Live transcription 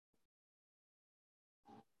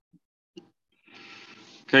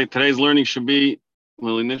Okay, today's learning should be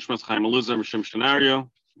Lili Nishmas Chaim Eluzah Rishim Scenario.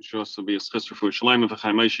 It should also be a schizra for Shalim for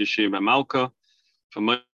Chaim Moshe Shia Ben Malka, for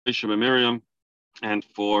Moshe Ben Miriam, and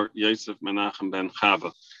for Yosef Menachem Ben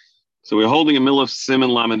Chava. So we're holding a middle of Siman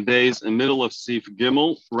Lamed Days in middle of Sief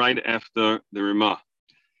Gimel, right after the Rimah.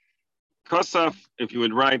 Kosaf, if you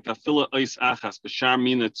would write Afila Ois Achas B'Shar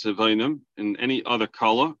Mina Tzevainim in any other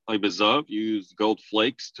color, Oibezav, use gold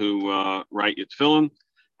flakes to write your tefillin.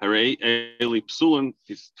 Harei Eli Psulin,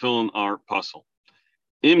 these tefillin are puzzle.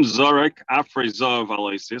 Im Zorek Afrei Zav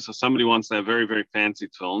Alaisia, so somebody wants to have very, very fancy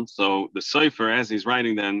tefillin. So the Sefer, as he's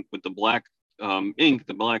writing then with the black ink,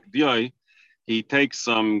 the black dye, he takes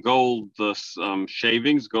some gold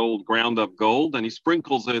shavings, gold, ground up gold, and he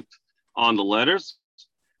sprinkles it on the letters.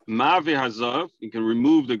 Mavi Hazav, you can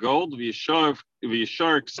remove the gold,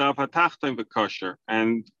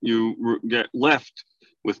 and you get left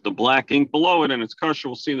with the black ink below it, and it's kosher.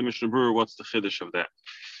 We'll see in the Mishnah Berurah what's the chiddush of that.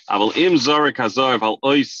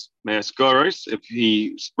 If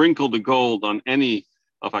he sprinkled the gold on any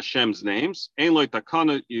of Hashem's names, these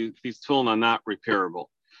tefillin are not repairable.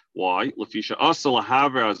 Why?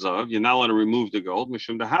 You're not allowed to remove the gold.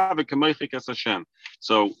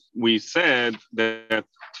 So we said that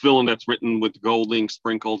tefillin that's written with gold ink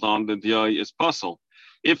sprinkled on the diyah is puzzle.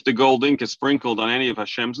 If the gold ink is sprinkled on any of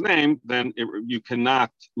Hashem's name, then you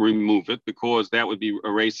cannot remove it because that would be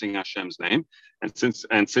erasing Hashem's name. And since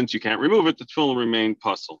you can't remove it, the tefillin remain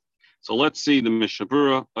puzzle. So let's see the Mishnah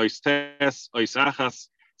Berurah. Ois tes, ois achas,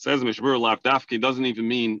 says the Mishnah Berurah, lav dafki doesn't even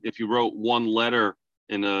mean if you wrote one letter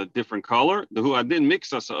in a different color. The hu adin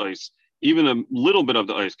mixas ois, even a little bit of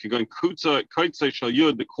the ois. Going kutza kaitze shal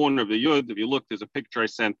yud, the corner of the yud. If you look, there's a picture I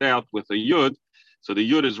sent out with a yud. So the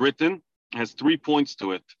yud is written, has 3 points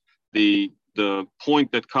to it. The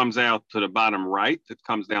point that comes out to the bottom right, it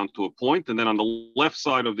comes down to a point, and then on the left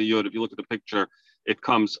side of the yud, if you look at the picture, it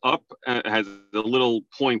comes up, has a little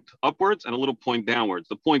point upwards and a little point downwards.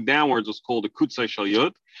 The point downwards is called the kutzei shal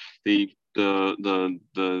yud, the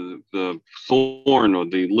thorn or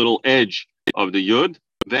the little edge of the yud.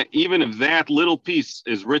 That even if that little piece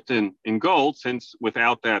is written in gold, since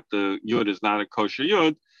without that the yud is not a kosher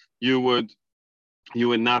yud, it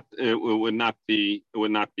would not be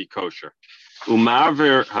kosher.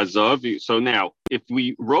 Umaver hazav. So now, if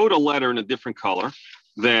we wrote a letter in a different color,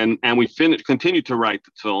 and we continue to write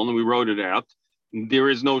the tefillin, and we wrote it out,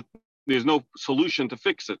 there's no solution to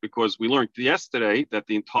fix it because we learned yesterday that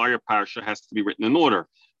the entire parsha has to be written in order.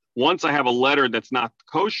 Once I have a letter that's not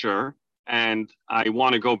kosher and I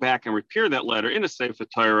want to go back and repair that letter in a Sefer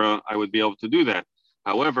Torah, I would be able to do that.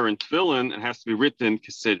 However, in tefillin, it has to be written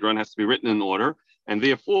kesidron, has to be written in order. And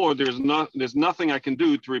therefore, there's nothing I can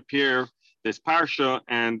do to repair this parsha,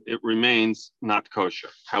 and it remains not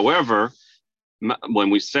kosher. However,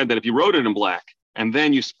 when we said that if you wrote it in black and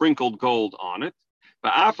then you sprinkled gold on it,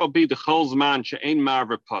 that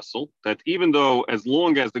even though as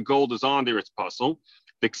long as the gold is on there, it's puzzle.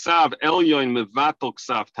 The ksav elyon mevatel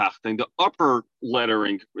ksav tachtein, the upper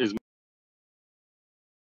lettering is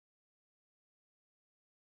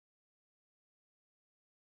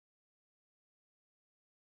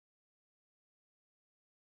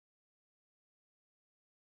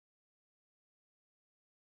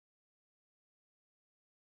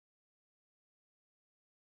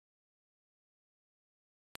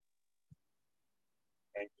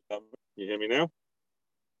you hear me now?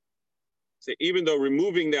 So even though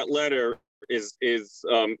removing that letter is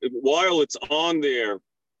while it's on there,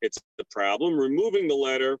 it's the problem. Removing the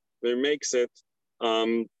letter, it makes it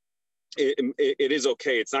it is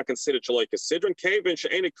okay. It's not considered like a sidron.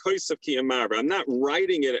 I'm not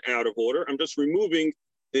writing it out of order. I'm just removing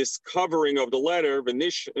this covering of the letter. And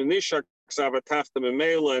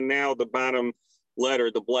now the bottom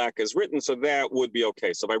letter, the black, is written, so that would be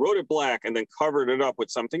okay. So if I wrote it black and then covered it up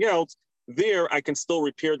with something else, there I can still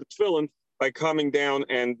repair the tefillin by coming down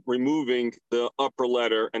and removing the upper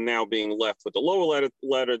letter and now being left with the lower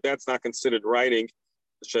letter. That's not considered writing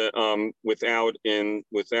without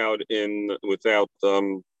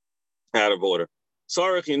out of order.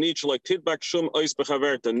 Sarach Yanich like Tidbak Shum Ois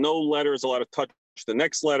Bechaverta. No letter is allowed to touch the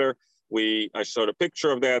next letter. I showed a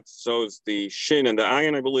picture of that. So it's the shin and the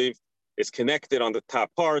ayin, I believe, is connected on the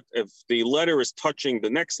top part. If the letter is touching the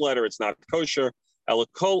next letter, it's not kosher.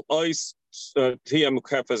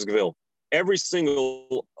 Every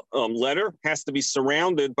single letter has to be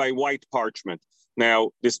surrounded by white parchment.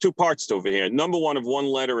 Now, there's two parts to over here. Number one, if one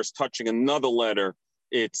letter is touching another letter,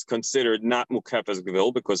 it's considered not mukefes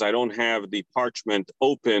gvil because I don't have the parchment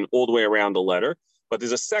open all the way around the letter. But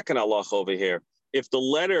there's a second halacha over here. if the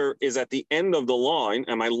letter is at the end of the line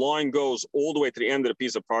and my line goes all the way to the end of the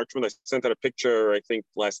piece of parchment, I sent out a picture, I think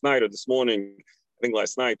last night or this morning, I think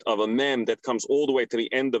last night, of a mem that comes all the way to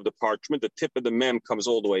the end of the parchment. The tip of the mem comes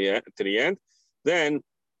all the way to the end. Then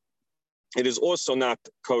it is also not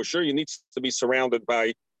kosher. You need to be surrounded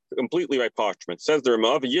by completely by parchment. Says the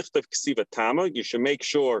Rama, "V'yichtav ksiva tama." You should make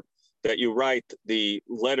sure that you write the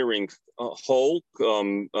lettering whole,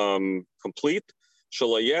 complete.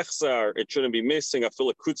 It shouldn't be missing.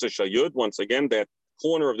 Once again, that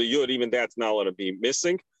corner of the yud, even that's not allowed to be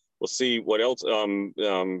missing. We'll see what else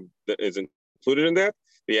that is included in that.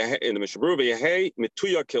 In the Mishabru,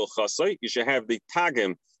 you should have the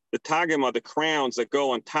tagim. The tagim are the crowns that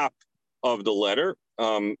go on top of the letter.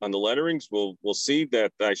 On the letterings, we'll see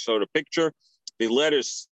that I showed a picture. The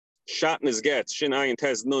letters Shatnez Getz, Shin Ayin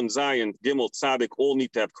Tez Nun Zayin Gimel Tzadik all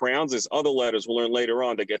need to have crowns. There's other letters we'll learn later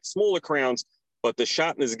on that get smaller crowns, but the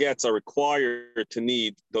Shatnez Getz are required to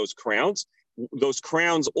need those crowns. Those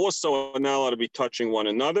crowns also are not allowed to be touching one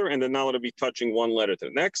another, and they're not allowed to be touching one letter to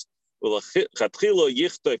the next. You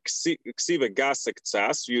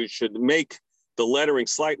should make the lettering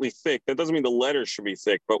slightly thick. That doesn't mean the letters should be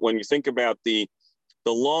thick, but when you think about the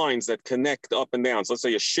lines that connect up and down, so let's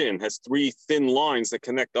say a shin has 3 thin lines that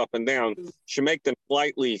connect up and down, should make them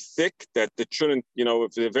slightly thick, that it shouldn't,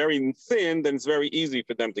 if they're very thin, then it's very easy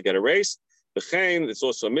for them to get erased. It's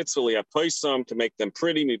also a mitzvah to make them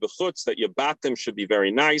pretty, that your bottom should be very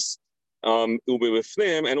nice, and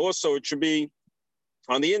also it should be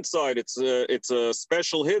on the inside. It's a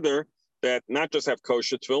special hither that not just have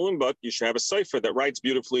kosher tefillin, but you should have a cipher that writes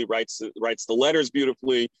beautifully, writes the letters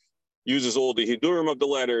beautifully, uses all the hidurim of the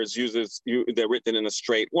letters, they're written in a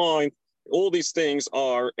straight line. All these things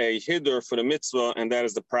are a hidur for the mitzvah, and that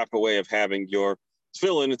is the proper way of having your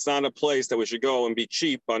tefillin. It's not a place that we should go and be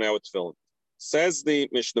cheap on our tefillin. Says the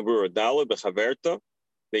Mishnah Berurah, Daled bechaverta,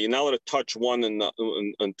 that you're not allowed to touch one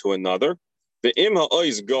into another. The imha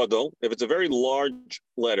ois gadol, if it's a very large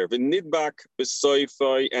letter, the nidbak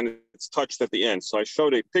b'soifai, and it's touched at the end. So I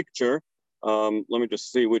showed a picture. Let me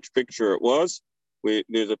just see which picture it was.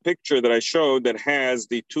 There's a picture that I showed that has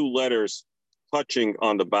the 2 letters touching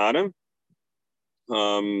on the bottom.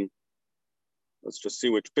 Let's just see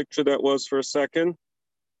which picture that was for a second.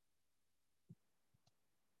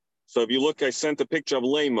 So if you look, I sent a picture of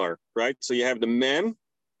Lamar, right? So you have the mem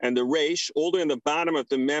and the resh, all the way in the bottom of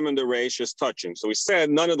the mem and the resh is touching. So we said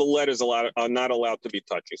none of the letters are not allowed to be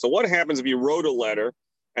touching. So what happens if you wrote a letter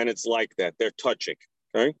and it's like that? They're touching,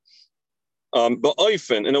 okay? But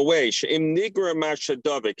oifen, in a way,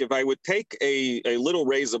 if I would take a little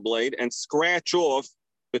razor blade and scratch off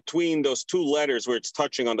between those 2 letters where it's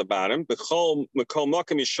touching on the bottom, if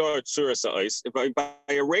by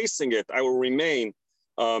erasing it, I will remain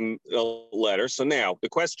a letter. So now the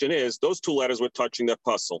question is, those 2 letters were touching their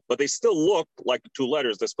puzzle, but they still look like the 2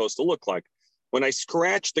 letters they're supposed to look like. When I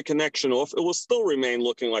scratch the connection off, it will still remain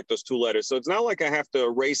looking like those 2 letters. So it's not like I have to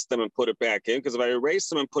erase them and put it back in, because if I erase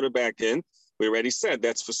them and put it back in, we already said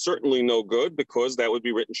that's for certainly no good, because that would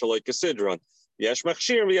be written shaloi kesidron. Yesh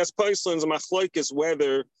machshir, yes paislins, machlokes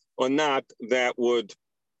whether or not that would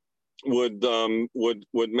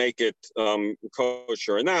make it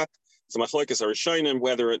kosher or not. So machlokes are rishonim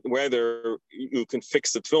whether you can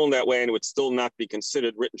fix the tefillin that way and it would still not be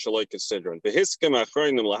considered written shaloi kesidron. The hiskim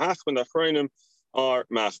achronim lahachman achronim are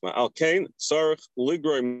machma. Alkein sarich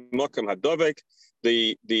ligroi makam hadovek.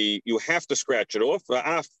 You have to scratch it off.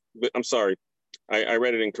 I'm sorry, I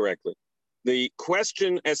read it incorrectly. The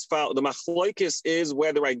question as follows: the machlokes is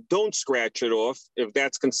whether I don't scratch it off, if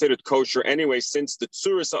that's considered kosher anyway, since the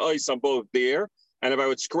tzuras ha'os are both there. And if I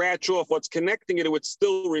would scratch off what's connecting it, it would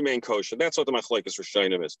still remain kosher. That's what the machlokes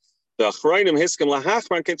rishonim is. The achronim hiskim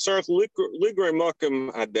lahachman ketzarich ligroi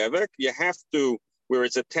makam hadevek. You have to, where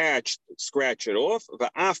it's attached, scratch it off.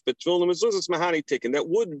 That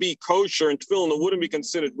would be kosher and tefillin. It wouldn't be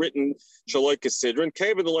considered written shaloi kesidron.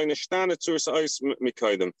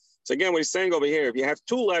 So again, what he's saying over here, if you have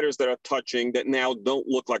 2 letters that are touching that now don't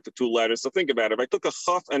look like the 2 letters, so think about it. If I took a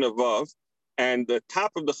chaf and a vav, and the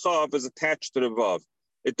top of the chaf is attached to the vav,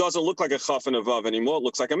 it doesn't look like a chaf and a vav anymore. It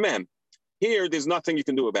looks like a mem. Here, there's nothing you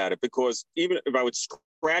can do about it, because even if I would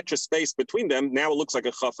scratch a space between them, now it looks like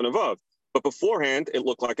a chaf and a vav. But beforehand, it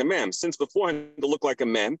looked like a mem. Since beforehand it looked like a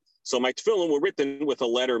mem, so my tefillin were written with a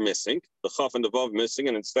letter missing, the chaf and the vav missing,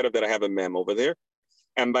 and instead of that, I have a mem over there.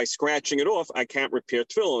 And by scratching it off, I can't repair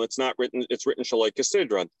tefillin. It's written shaloi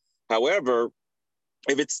kesidron. However,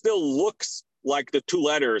 if it still looks like the 2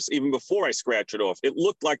 letters, even before I scratch it off, it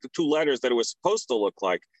looked like the 2 letters that it was supposed to look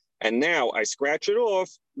like, and now I scratch it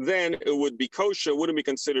off, then it would be kosher. It wouldn't be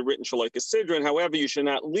considered written shaloi kesidron. However, you should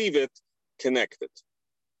not leave it connected.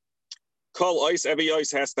 Kol ice, every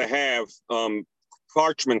ice has to have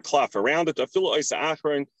parchment cloth around it. Afilu ice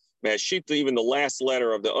achron, mashita, even the last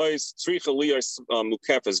letter of the ice. Tzricha liyos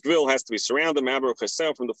mukefes gvil has to be surrounded. Maber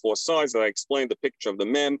chesel from the four sides that I explained the picture of the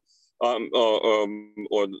mem,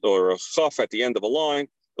 or a chaf at the end of a line.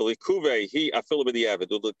 The likuve he afilu b'diavad.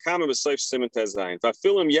 The kama b'seif siman tezayin.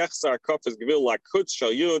 Vafilim yechsar kafes gvil lakutz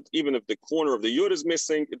shal yud. Even if the corner of the yud is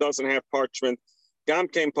missing, it doesn't have parchment. Gam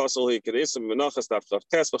came puzzle he could isim menachas daf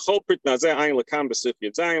test v'chol prit nazeh ayin lekam b'sif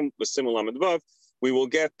yitzayim b'simul lamed vav. We will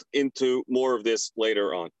get into more of this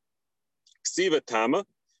later on. Ksiva tama,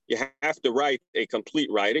 you have to write a complete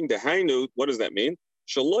writing. The hainu, what does that mean?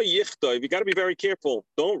 Shalo yichtov, you got to be very careful.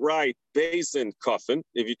 Don't write beis in coffin.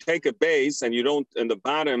 If you take a beis and you don't, and the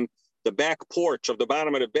bottom, the back porch of the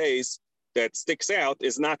bottom of the beis that sticks out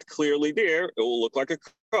is not clearly there, it will look like a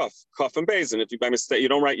cuff and beis. And if you by mistake, you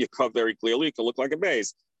don't write your cuff very clearly, it can look like a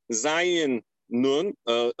beis. Zayin nun,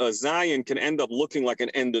 a zayin can end up looking like an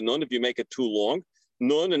end of nun if you make it too long.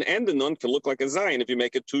 Nun and end of nun can look like a zayin if you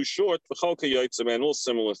make it too short. And all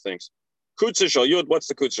similar things. Kutza shal yud, what's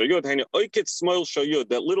the kutza yud? Oikit smol shal yud,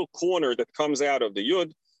 that little corner that comes out of the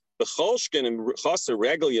yud. The cholshkin and chaser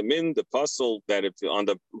regel yamin, the puzzle that if on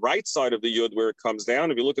the right side of the yud where it comes down,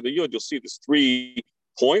 if you look at the yud, you'll see there's 3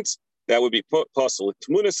 points. That would be puzzle.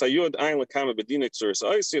 Tmunas hayud ayin lekama bedina tzuris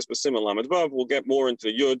oisius b'siman lamed vav. We'll get more into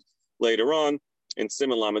the yud later on in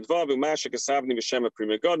Siman lamed vav. Umashik asavni b'shem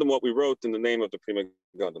prima gadam. What we wrote in the name of the prima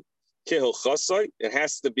gadam. Kihil chasai. It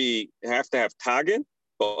has to have tagin.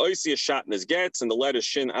 But oisi a shatnez gets, and the letters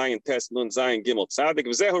shin ayin tes nun zayin gimel tzadik.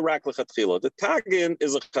 V'zehu rak lechatchila. The tagin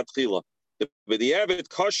is a chatchila. The b'diavad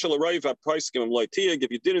kashal aroiv apaiskim loitiyag.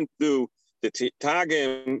 If you didn't do the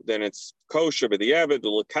tagim, then it's kosher b'diavad. The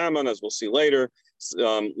lekaman, as we'll see later.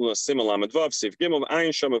 Siman lamed vav sief gimel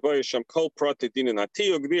ayin sham avoy sham kol prati dinin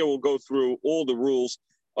hatiyug. There we'll go through all the rules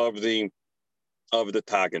of the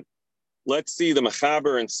tagin. Let's see the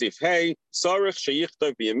mechaber and Sief. Hey, sarich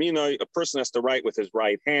sheyichtav biyaminai. A person has to write with his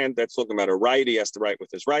right hand. That's talking about a right. He has to write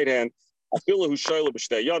with his right hand. Afilu hu shoyla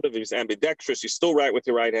b'shtei yadav. If he's ambidextrous, you still write with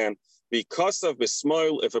your right hand. Because of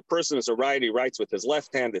bismoil, if a person is a right, he writes with his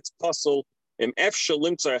left hand. It's puzzle. If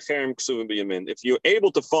you're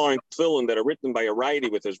able to find tefillin that are written by a righty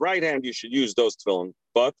with his right hand, you should use those tefillin.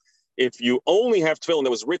 But if you only have tefillin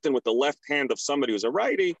that was written with the left hand of somebody who's a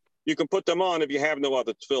righty, you can put them on if you have no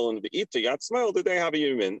other tefillin.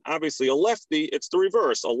 Obviously, a lefty, it's the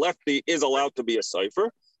reverse. A lefty is allowed to be a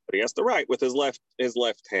cipher, but he has to write with his left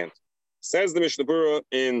hand. Says the Mishnah Berurah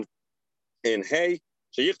in Hey,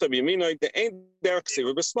 it's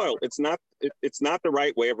not the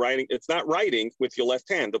right way of writing. It's not writing with your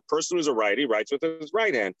left hand. The person who's a righty writes with his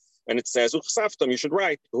right hand. And it says, you should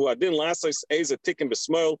write,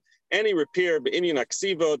 any repair,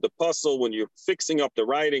 the puzzle, when you're fixing up the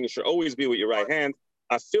writing, it should always be with your right hand.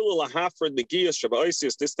 This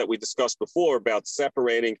that we discussed before about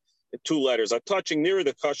separating the 2 letters are touching nearer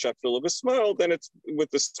the kasha fil of a smile, then it's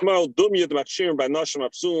with the smile, by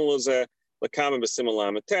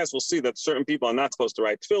we'll see that certain people are not supposed to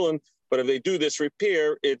write tefillin, but if they do this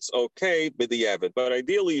repair, it's okay, but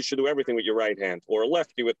ideally you should do everything with your right hand, or a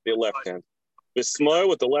lefty with the left hand. The smile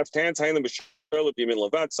with the left hand, somebody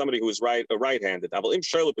who is right-handed.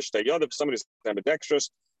 If somebody's ambidextrous,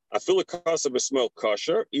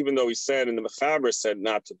 kosher, even though he said in the mechaber said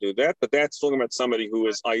not to do that, but that's talking about somebody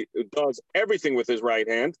who does everything with his right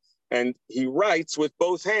hand, and he writes with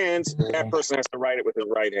both hands. That person has to write it with his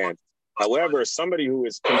right hand. However, somebody who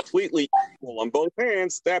is completely equal on both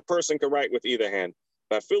hands, that person can write with either hand.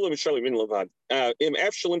 If you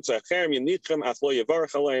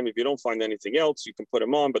don't find anything else, you can put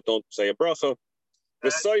them on, but don't say a bracha.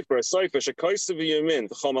 The cipher,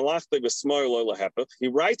 he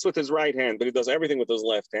writes with his right hand, but he does everything with his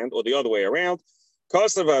left hand, or the other way around.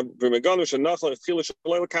 Remember,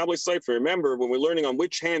 when we're learning on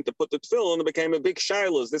which hand to put the tefillin, it became a big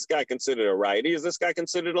shiloh. Is this guy considered a righty? Is this guy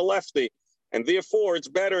considered a lefty? And therefore, it's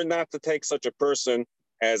better not to take such a person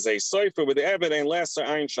as a cipher with the Eved and lesser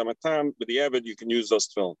ayin shamatam. With the Eved, you can use those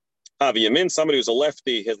tefillin. Yamin, somebody who's a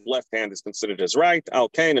lefty, his left hand is considered his right. Al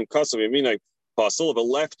kain and kasav yamin puzzle. If a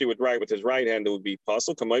lefty would write with his right hand, it would be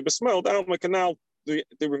puzzle. Kamay besmel down my canal. The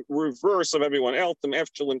reverse of everyone else.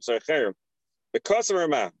 The kasav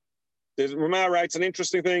Ramah. The Ramah writes an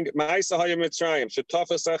interesting thing. The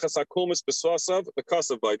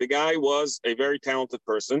guy was a very talented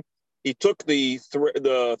person. He took the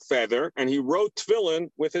feather and he wrote tefillin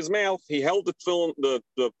with his mouth. He held the tefillin,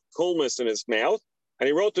 the kulmis in his mouth, and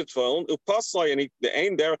he wrote the tefillin.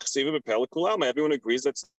 And everyone agrees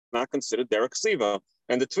that's not considered derech siva.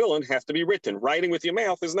 And the tefillin have to be written. Writing with your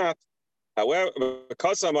mouth is not. However,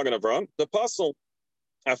 because I'm not going to run, the puzzle,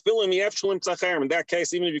 I feel in in that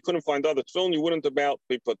case, even if you couldn't find other tefillin, you wouldn't about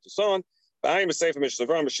be put this on. I am a safe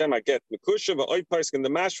Mishlavram, Hashem, I get Mekusha, but Oy Paiskin the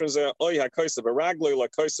Mashraza, Oy Hakoisa Baraglo, La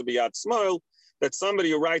Koisa Biad Smile, that somebody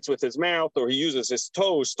who writes with his mouth or he uses his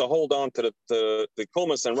toes to hold on to the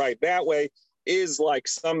kulmas and write that way is like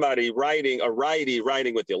somebody writing, a righty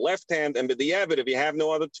writing with your left hand, and the Evid, if you have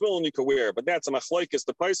no other tefillin, you can wear it. But that's a machlokes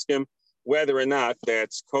the Paiskim, whether or not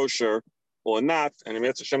that's kosher or not. And in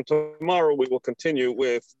Hashem tomorrow we will continue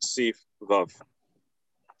with Sief Vav.